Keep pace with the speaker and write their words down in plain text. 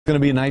going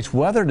to be nice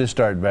weather to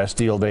start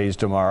Bastille Days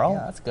tomorrow.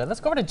 Yeah, that's good.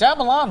 Let's go over to John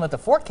Malan with the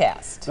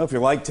forecast. Well, if you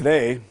like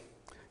today,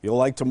 you'll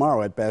like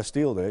tomorrow at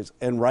Bastille Days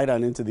and right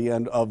on into the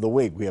end of the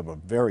week. We have a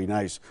very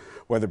nice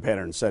weather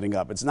pattern setting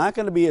up. It's not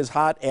going to be as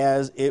hot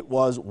as it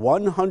was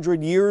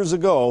 100 years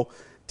ago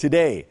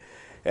today.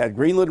 At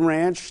Greenland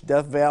Ranch,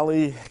 Death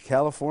Valley,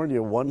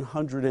 California,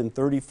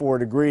 134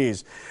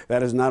 degrees.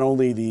 That is not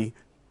only the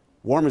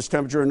warmest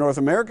temperature in North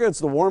America, it's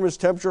the warmest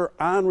temperature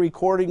on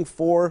recording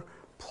for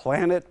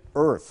planet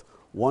Earth,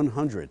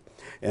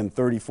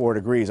 134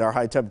 degrees. Our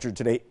high temperature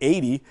today,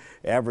 80.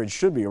 Average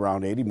should be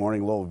around 80.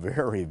 Morning low,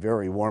 very,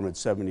 very warm at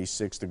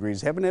 76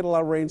 degrees. Haven't had a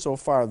lot of rain so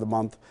far the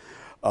month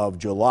of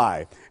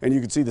July. And you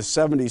can see the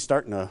 70s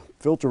starting to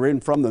filter in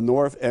from the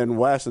north and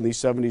west, and these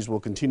 70s will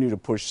continue to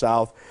push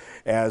south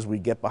as we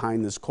get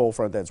behind this cold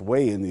front that's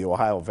way in the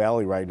Ohio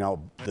Valley right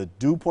now. The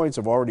dew points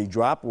have already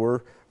dropped.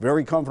 We're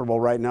very comfortable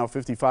right now,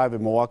 55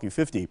 in Milwaukee,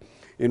 50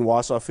 in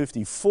Wausau,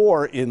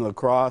 54 in La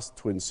Crosse,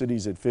 Twin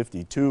Cities at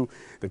 52.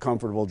 The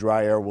comfortable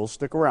dry air will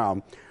stick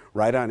around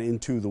right on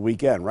into the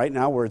weekend. Right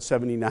now we're at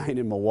 79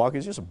 in Milwaukee.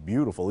 It's just a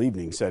beautiful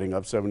evening setting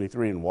up.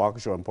 73 in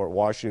Waukesha and Port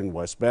Washington,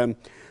 West Bend,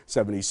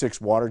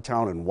 76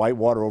 Watertown and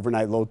Whitewater.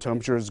 Overnight low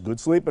temperatures, good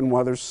sleeping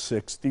weather,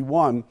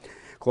 61.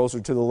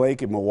 Closer to the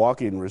lake in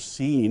Milwaukee and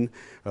Racine,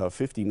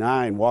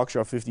 59,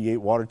 Waukesha 58,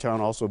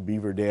 Watertown, also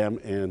Beaver Dam,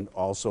 and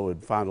also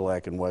in Fond du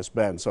Lac and West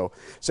Bend. So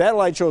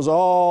satellite shows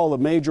all the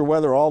major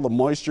weather, all the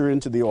moisture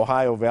into the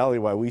Ohio Valley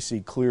while we see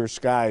clear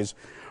skies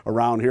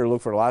around here.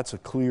 Look for lots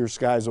of clear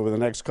skies over the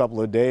next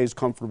couple of days.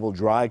 Comfortable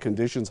dry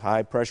conditions,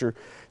 high pressure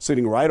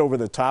sitting right over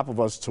the top of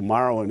us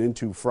tomorrow and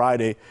into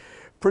Friday.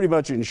 Pretty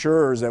much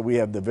ensures that we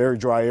have the very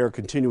dry air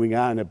continuing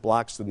on. It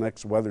blocks the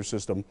next weather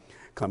system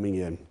coming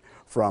in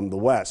from the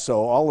west.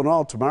 So all in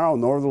all, tomorrow,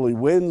 northerly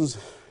winds,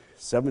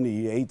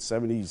 78,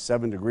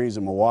 77 degrees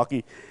in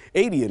Milwaukee,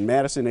 80 in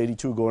Madison,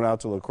 82 going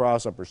out to La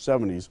Crosse, upper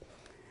 70s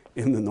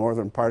in the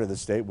northern part of the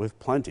state with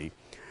plenty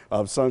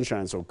of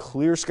sunshine. So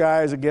clear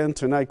skies again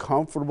tonight,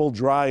 comfortable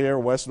dry air,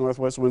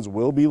 west-northwest winds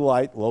will be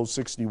light, low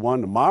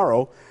 61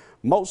 tomorrow.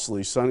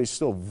 Mostly sunny,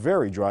 still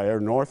very dry air,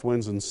 north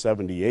winds in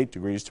 78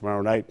 degrees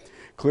tomorrow night.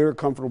 Clear,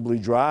 comfortably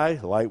dry,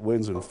 light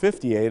winds in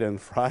 58,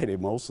 and Friday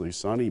mostly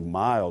sunny,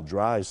 mild,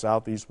 dry,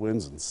 southeast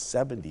winds in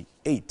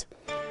 78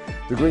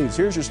 degrees.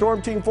 Here's your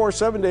Storm Team 4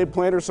 7-day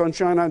planner.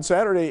 Sunshine on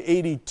Saturday,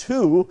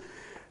 82.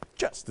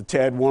 Just a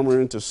tad warmer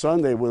into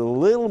Sunday with a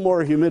little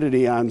more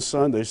humidity on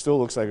Sunday. Still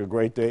looks like a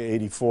great day,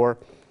 84,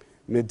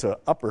 mid to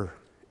upper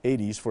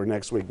 80s for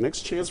next week.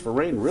 Next chance for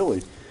rain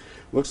really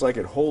looks like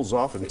it holds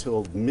off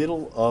until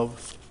middle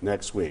of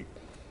next week.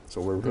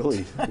 So we're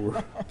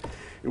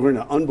in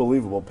an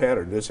unbelievable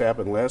pattern. This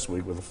happened last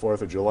week with the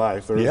 4th of July,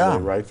 Thursday,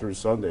 right through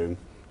Sunday, and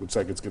looks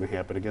like it's going to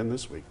happen again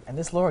this week. And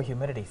this lower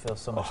humidity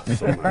feels so much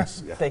so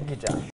nice. Yeah. Thank you, John.